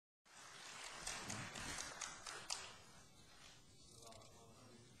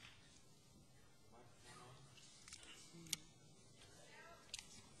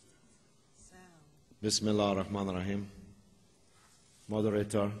Bismillah ar-Rahman ar-Rahim.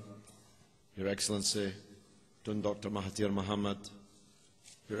 Moderator, Your Excellency, Tun Dr. Mahathir Mohamad,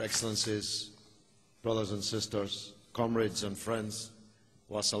 Your Excellencies, brothers and sisters, comrades and friends,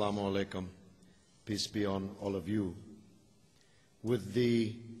 wassalamu alaikum. Peace be on all of you. With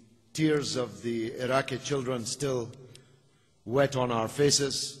the tears of the Iraqi children still wet on our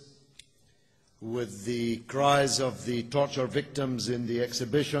faces, with the cries of the torture victims in the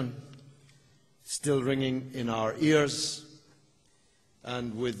exhibition still ringing in our ears,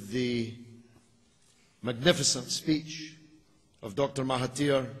 and with the magnificent speech of Dr.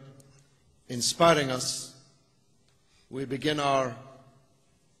 Mahathir inspiring us, we begin our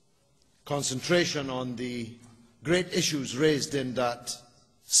concentration on the great issues raised in that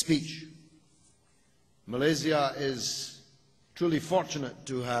speech. Malaysia is truly fortunate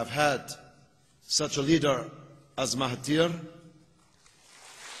to have had such a leader as Mahathir.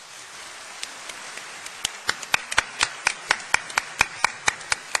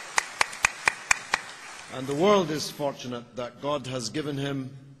 And the world is fortunate that God has given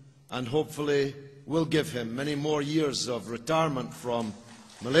him, and hopefully will give him, many more years of retirement from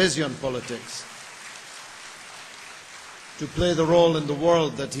Malaysian politics to play the role in the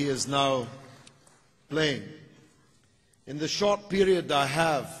world that he is now playing. In the short period I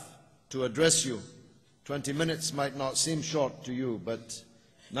have to address you, 20 minutes might not seem short to you, but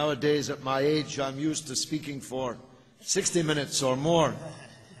nowadays at my age I'm used to speaking for 60 minutes or more.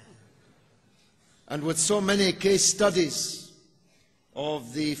 And with so many case studies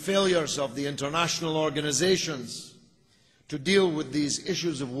of the failures of the international organizations to deal with these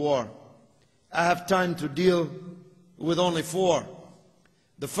issues of war, I have time to deal with only four,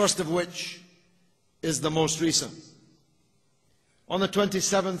 the first of which is the most recent. On the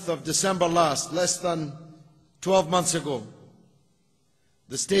 27th of December last, less than 12 months ago,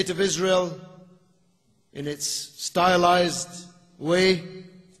 the State of Israel, in its stylized way,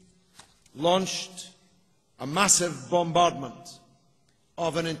 launched a massive bombardment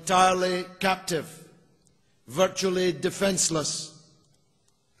of an entirely captive, virtually defenseless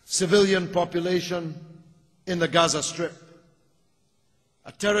civilian population in the Gaza Strip,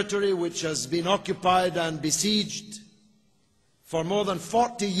 a territory which has been occupied and besieged for more than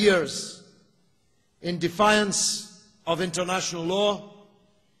 40 years in defiance of international law,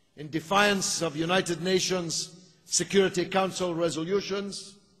 in defiance of United Nations Security Council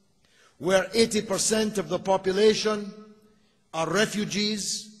resolutions, where 80% of the population are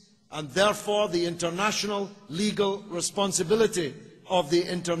refugees, and therefore the international legal responsibility of the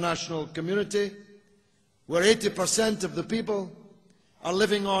international community, where 80% of the people are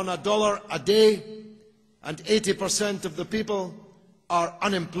living on $1 a day, and 80% of the people are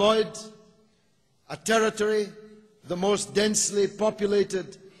unemployed, a territory, the most densely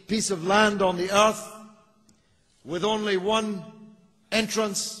populated piece of land on the earth, with only one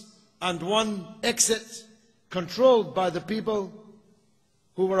entrance and one exit, controlled by the people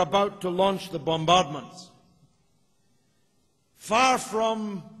who were about to launch the bombardment. Far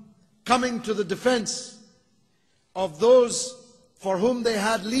from coming to the defense of those for whom they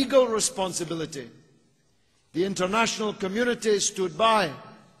had legal responsibility, the international community stood by,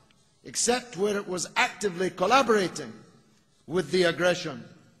 except where it was actively collaborating with the aggression,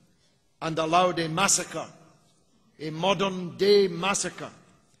 and allowed a massacre, a modern-day massacre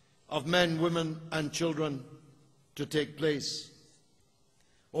of men, women, and children to take place.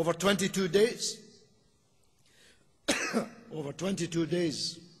 Over 22 days,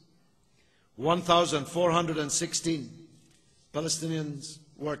 1,416 Palestinians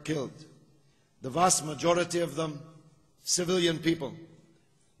were killed. The vast majority of them civilian people,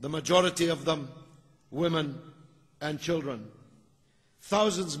 the majority of them women and children.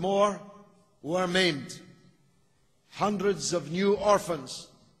 Thousands more were maimed. Hundreds of new orphans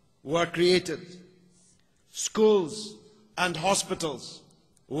were created. Schools and hospitals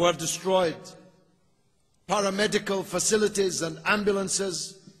were destroyed. Paramedical facilities and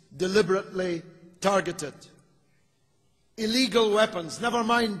ambulances deliberately targeted. Illegal weapons, never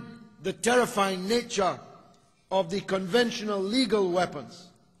mind the terrifying nature of the conventional legal weapons,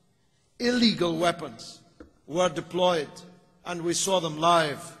 illegal weapons were deployed, and we saw them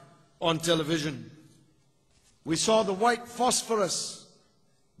live on television. We saw the white phosphorus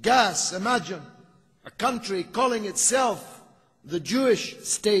gas. Imagine a country calling itself the Jewish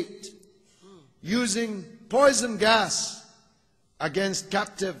state using poison gas against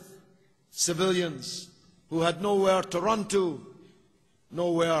captive civilians who had nowhere to run to,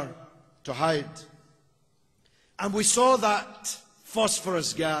 nowhere to hide. And we saw that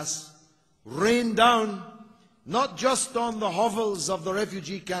phosphorus gas rain down not just on the hovels of the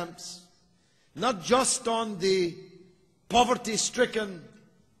refugee camps, not just on the poverty-stricken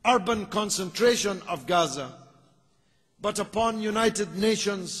urban concentration of Gaza, but upon United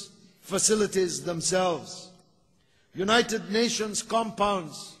Nations facilities themselves. United Nations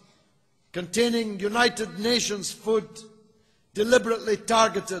compounds containing United Nations food deliberately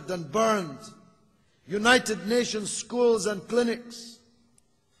targeted and burned. United Nations schools and clinics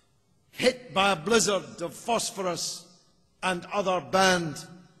hit by a blizzard of phosphorus and other banned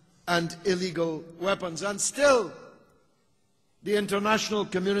and illegal weapons. And still, the international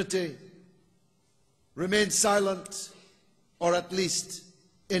community remains silent, or at least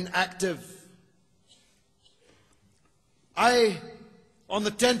inactive. On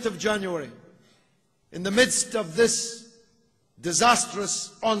the 10th of January, in the midst of this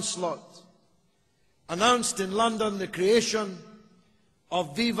disastrous onslaught, announced in London the creation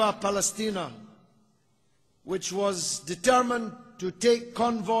of Viva Palestina, which was determined to take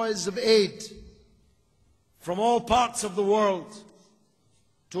convoys of aid from all parts of the world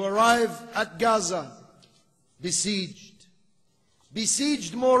to arrive at Gaza, besieged.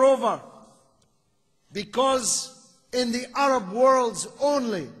 Besieged, moreover, because in the Arab world's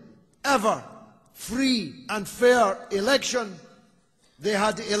only ever free and fair election, they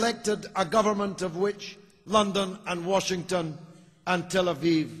had elected a government of which London and Washington and Tel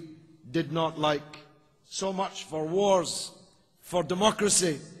Aviv did not like. So much for wars for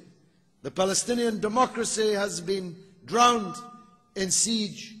democracy. The Palestinian democracy has been drowned in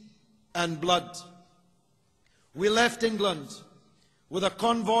siege and blood. We left England with a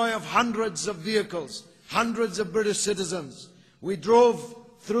convoy of hundreds of vehicles, hundreds of British citizens. We drove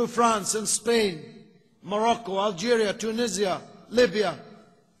through France and Spain, Morocco, Algeria, Tunisia, Libya,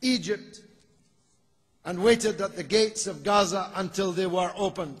 Egypt, and waited at the gates of Gaza until they were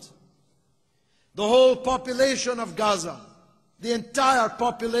opened. The whole population of Gaza, the entire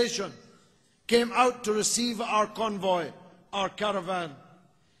population, came out to receive our convoy, our caravan.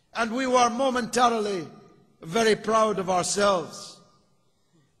 And we were momentarily very proud of ourselves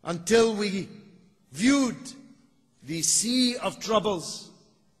until we viewed the sea of troubles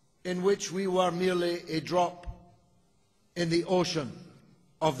in which we were merely a drop in the ocean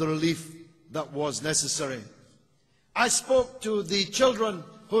of the relief that was necessary. I spoke to the children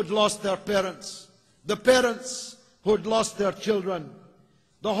who had lost their parents, the parents who had lost their children,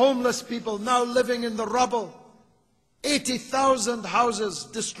 the homeless people now living in the rubble, 80,000 houses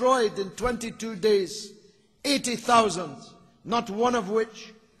destroyed in 22 days, 80,000, not one of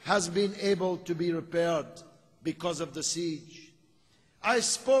which has been able to be repaired because of the siege. I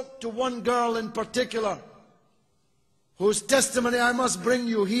spoke to one girl in particular, whose testimony I must bring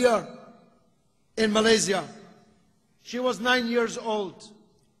you here in Malaysia. She was 9 years old.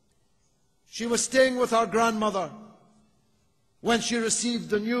 She was staying with her grandmother when she received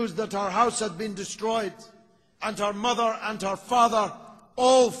the news that her house had been destroyed, and her mother and her father,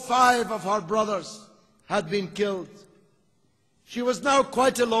 all 5 of her brothers, had been killed. She was now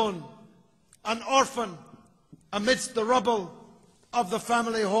quite alone, an orphan, amidst the rubble of the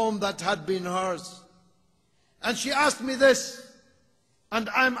family home that had been hers. And she asked me this, and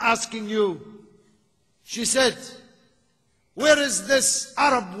I'm asking you. She said, "Where is this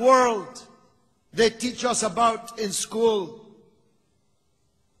Arab world they teach us about in school?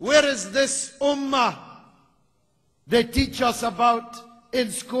 Where is this Ummah they teach us about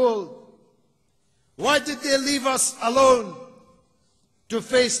in school? Why did they leave us alone to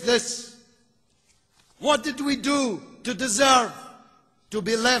face this? What did we do to deserve to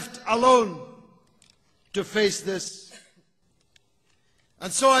be left alone to face this?"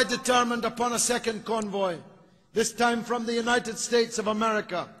 And so I determined upon a second convoy, this time from the United States of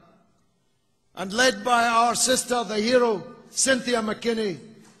America, and led by our sister, the hero, Cynthia McKinney,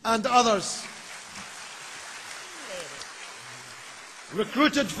 and others,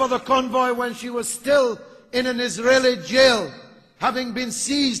 recruited for the convoy when she was still in an Israeli jail, having been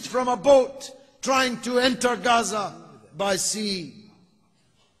seized from a boat trying to enter Gaza by sea.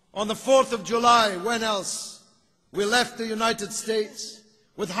 On the 4th of July, when else, we left the United States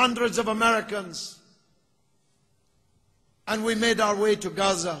with hundreds of Americans, and we made our way to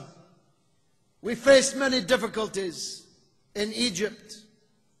Gaza. We faced many difficulties in Egypt,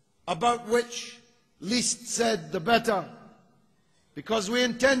 about which least said the better, because we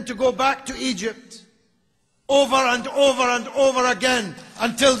intend to go back to Egypt over and over and over again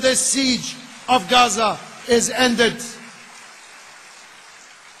until this siege of Gaza is ended.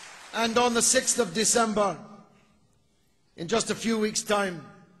 And on the 6th of December, in just a few weeks' time,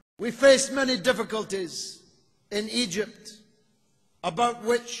 we faced many difficulties in Egypt, about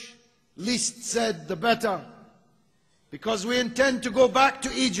which least said the better, because we intend to go back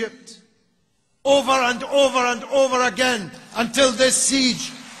to Egypt over and over and over again until this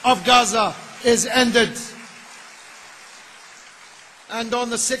siege of Gaza is ended. And on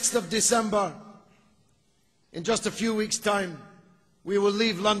the 6th of December, in just a few weeks' time, we will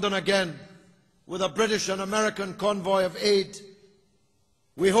leave London again with a British and American convoy of aid.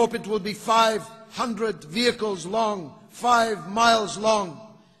 We hope it will be 500 vehicles long, 5 miles long,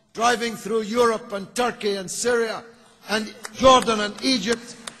 driving through Europe and Turkey and Syria and Jordan and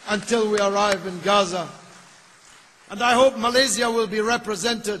Egypt until we arrive in Gaza. And I hope Malaysia will be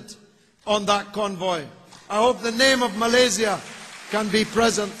represented on that convoy. I hope the name of Malaysia can be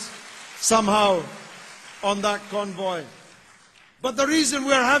present somehow on that convoy. But the reason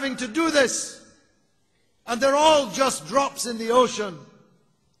we're having to do this, and they're all just drops in the ocean,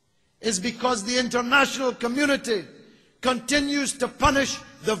 is because the international community continues to punish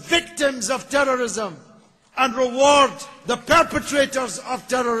the victims of terrorism and reward the perpetrators of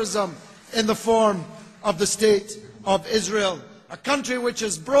terrorism in the form of the State of Israel, a country which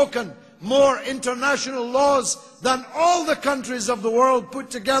has broken more international laws than all the countries of the world put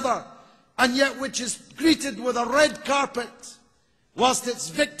together, and yet which is greeted with a red carpet whilst its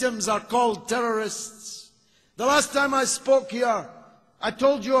victims are called terrorists. The last time I spoke here, I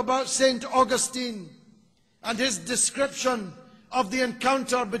told you about St. Augustine and his description of the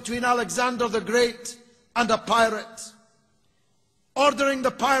encounter between Alexander the Great and a pirate. Ordering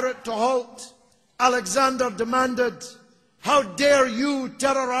the pirate to halt, Alexander demanded, "How dare you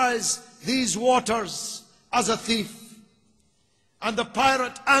terrorize these waters as a thief?" And the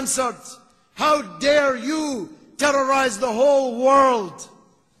pirate answered, "How dare you terrorize the whole world?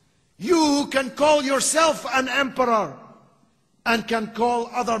 You who can call yourself an emperor and can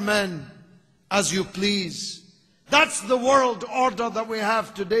call other men as you please." That's the world order that we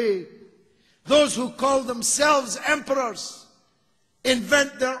have today. Those who call themselves emperors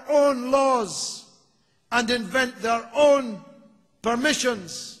invent their own laws and invent their own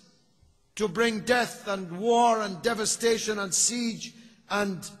permissions to bring death and war and devastation and siege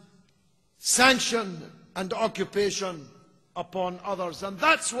and sanction and occupation upon others. And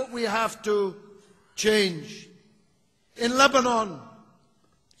that's what we have to change. In Lebanon,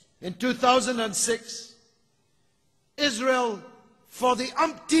 in 2006, Israel, for the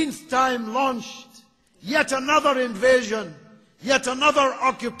umpteenth time, launched yet another invasion, yet another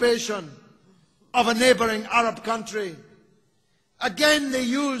occupation of a neighboring Arab country. Again, they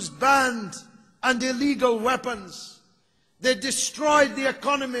used banned and illegal weapons. They destroyed the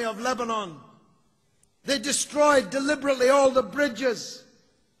economy of Lebanon. They destroyed deliberately all the bridges,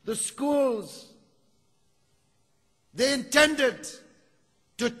 the schools. They intended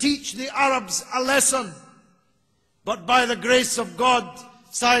to teach the Arabs a lesson. But by the grace of God,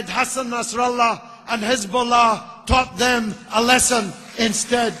 Sayyid Hassan Nasrallah and Hezbollah taught them a lesson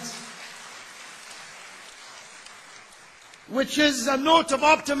instead. Which is a note of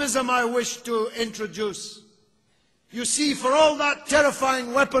optimism I wish to introduce. You see, for all that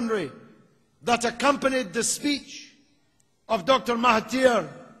terrifying weaponry that accompanied the speech of Dr. Mahathir,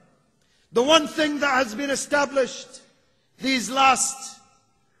 the one thing that has been established these last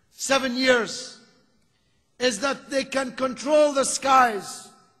 7 years is that they can control the skies.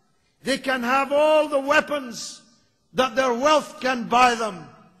 They can have all the weapons that their wealth can buy them.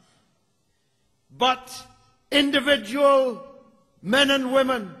 But individual men and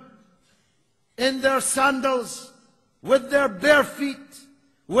women in their sandals, with their bare feet,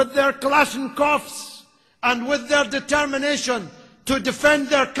 with their Kalashnikovs, and with their determination to defend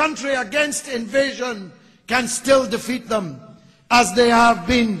their country against invasion, can still defeat them, as they have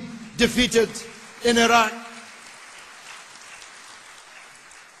been defeated in Iraq.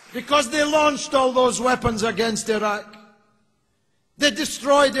 Because they launched all those weapons against Iraq. They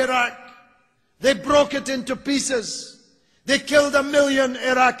destroyed Iraq. They broke it into pieces. They killed 1 million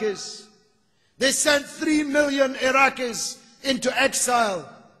Iraqis. They sent 3 million Iraqis into exile.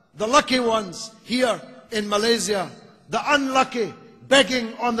 The lucky ones here in Malaysia. The unlucky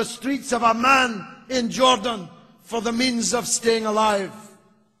begging on the streets of Amman in Jordan for the means of staying alive.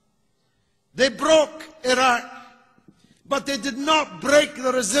 They broke Iraq, but they did not break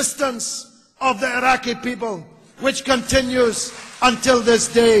the resistance of the Iraqi people, which continues until this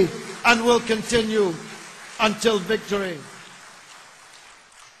day and will continue until victory.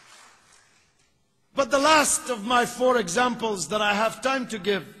 But the last of my 4 examples that I have time to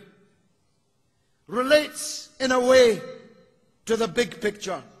give relates in a way to the big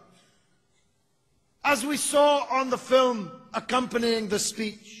picture. As we saw on the film accompanying the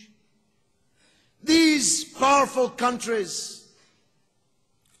speech, these powerful countries,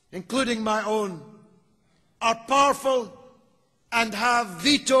 including my own, are powerful and have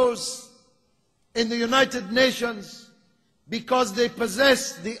vetoes in the United Nations because they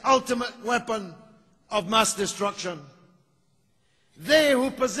possess the ultimate weapon of mass destruction. They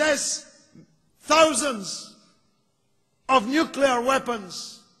who possess thousands of nuclear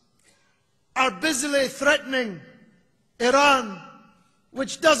weapons are busily threatening Iran,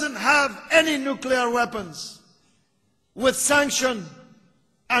 which doesn't have any nuclear weapons, with sanction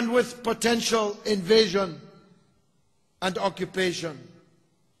and with potential invasion and occupation.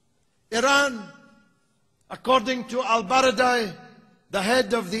 Iran, according to al-Baradei, the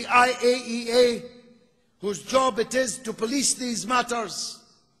head of the IAEA, whose job it is to police these matters,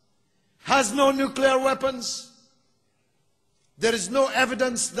 has no nuclear weapons. There is no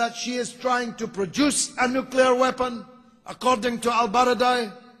evidence that she is trying to produce a nuclear weapon, according to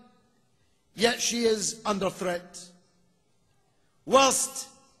al-Baradei, yet she is under threat. Whilst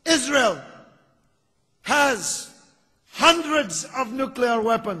Israel has hundreds of nuclear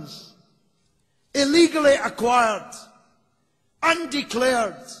weapons, illegally acquired,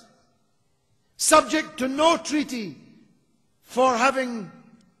 undeclared, subject to no treaty for having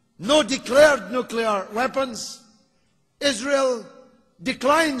no declared nuclear weapons, Israel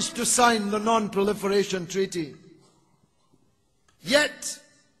declines to sign the Non-Proliferation Treaty. Yet,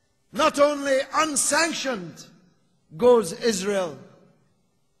 not only unsanctioned goes Israel,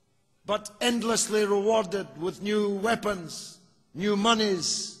 but endlessly rewarded with new weapons, new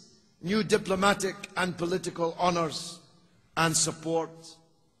monies, new diplomatic and political honors and support.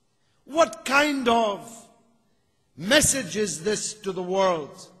 What kind of message is this to the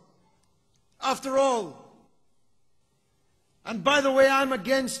world? After all, and by the way, I'm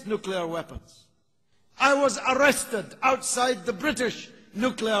against nuclear weapons. I was arrested outside the British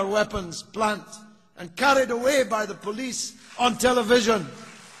nuclear weapons plant and carried away by the police on television.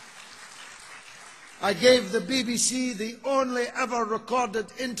 I gave the BBC the only ever recorded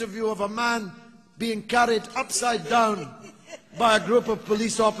interview of a man being carried upside down by a group of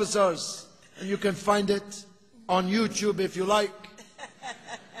police officers, and you can find it on YouTube if you like.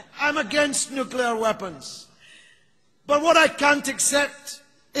 I'm against nuclear weapons. But what I can't accept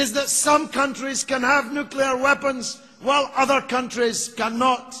is that some countries can have nuclear weapons while other countries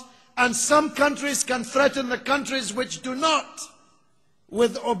cannot. And some countries can threaten the countries which do not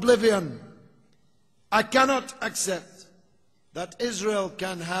with oblivion. I cannot accept that Israel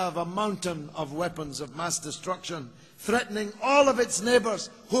can have a mountain of weapons of mass destruction threatening all of its neighbors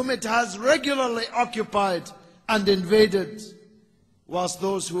whom it has regularly occupied and invaded, whilst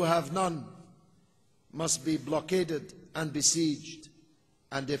those who have none must be blockaded and besieged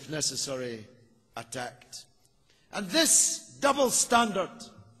and, if necessary, attacked. And this double standard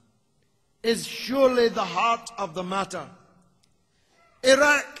is surely the heart of the matter.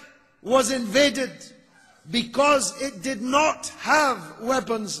 Iraq was invaded because it did not have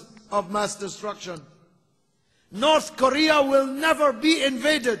weapons of mass destruction. North Korea will never be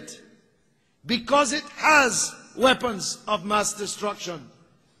invaded because it has weapons of mass destruction.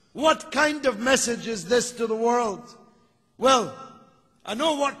 What kind of message is this to the world? Well, I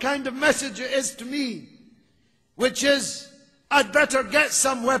know what kind of message it is to me, which is, I'd better get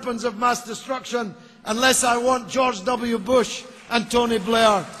some weapons of mass destruction unless I want George W. Bush and Tony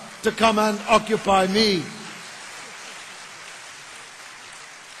Blair to come and occupy me.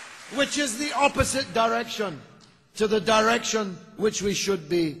 Which is the opposite direction to the direction which we should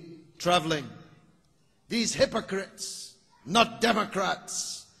be traveling. These hypocrites, not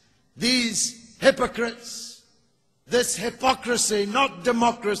Democrats, these hypocrites, this hypocrisy, not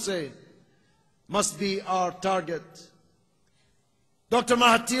democracy, must be our target. Dr.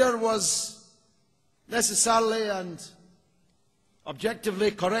 Mahathir was necessarily and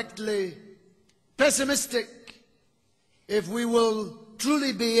objectively, correctly pessimistic if we will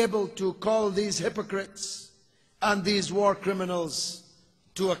truly be able to call these hypocrites and these war criminals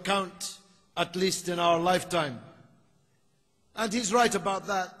to account, at least in our lifetime. And he's right about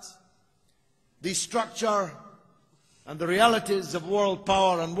that. The structure and the realities of world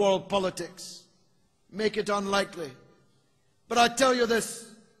power and world politics make it unlikely. But I tell you this,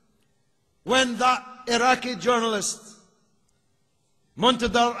 when that Iraqi journalist,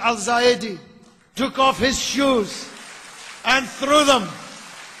 Muntadar al-Zaidi, took off his shoes and threw them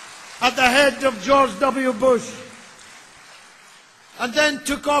at the head of George W. Bush, and then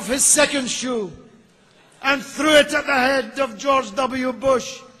took off his second shoe and threw it at the head of George W.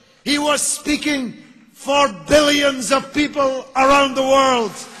 Bush, he was speaking for billions of people around the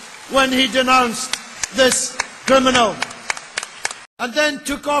world when he denounced this criminal. And then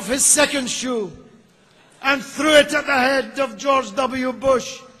took off his second shoe and threw it at the head of George W.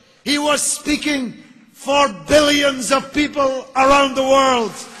 Bush. He was speaking for billions of people around the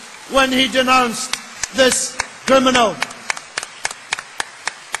world when he denounced this criminal.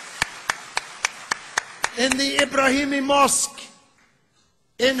 In the Ibrahimi Mosque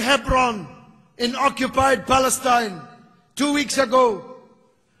in Hebron, in occupied Palestine, 2 weeks ago,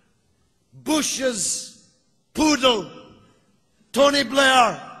 Bush's poodle, Tony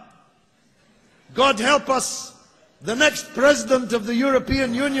Blair, God help us, the next president of the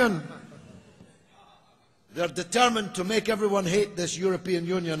European Union. They're determined to make everyone hate this European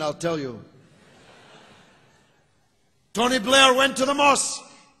Union, I'll tell you. Tony Blair went to the mosque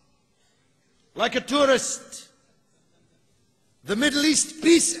like a tourist. The Middle East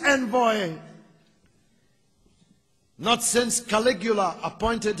peace envoy, not since Caligula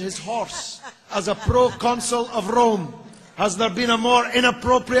appointed his horse as a proconsul of Rome has there been a more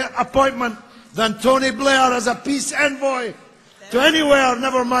inappropriate appointment than Tony Blair as a peace envoy to anywhere,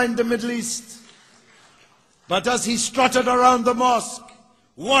 never mind the Middle East. But as he strutted around the mosque,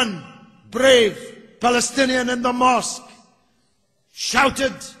 one brave Palestinian in the mosque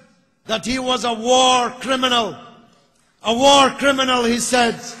shouted that he was a war criminal. A war criminal, he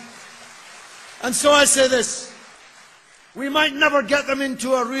said. And so I say this, we might never get them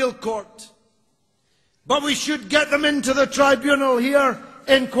into a real court, but we should get them into the tribunal here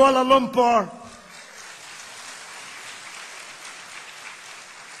in Kuala Lumpur.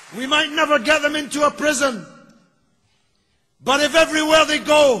 We might never get them into a prison, but if everywhere they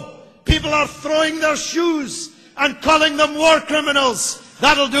go, people are throwing their shoes and calling them war criminals,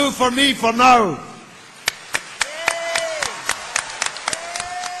 that'll do for me for now.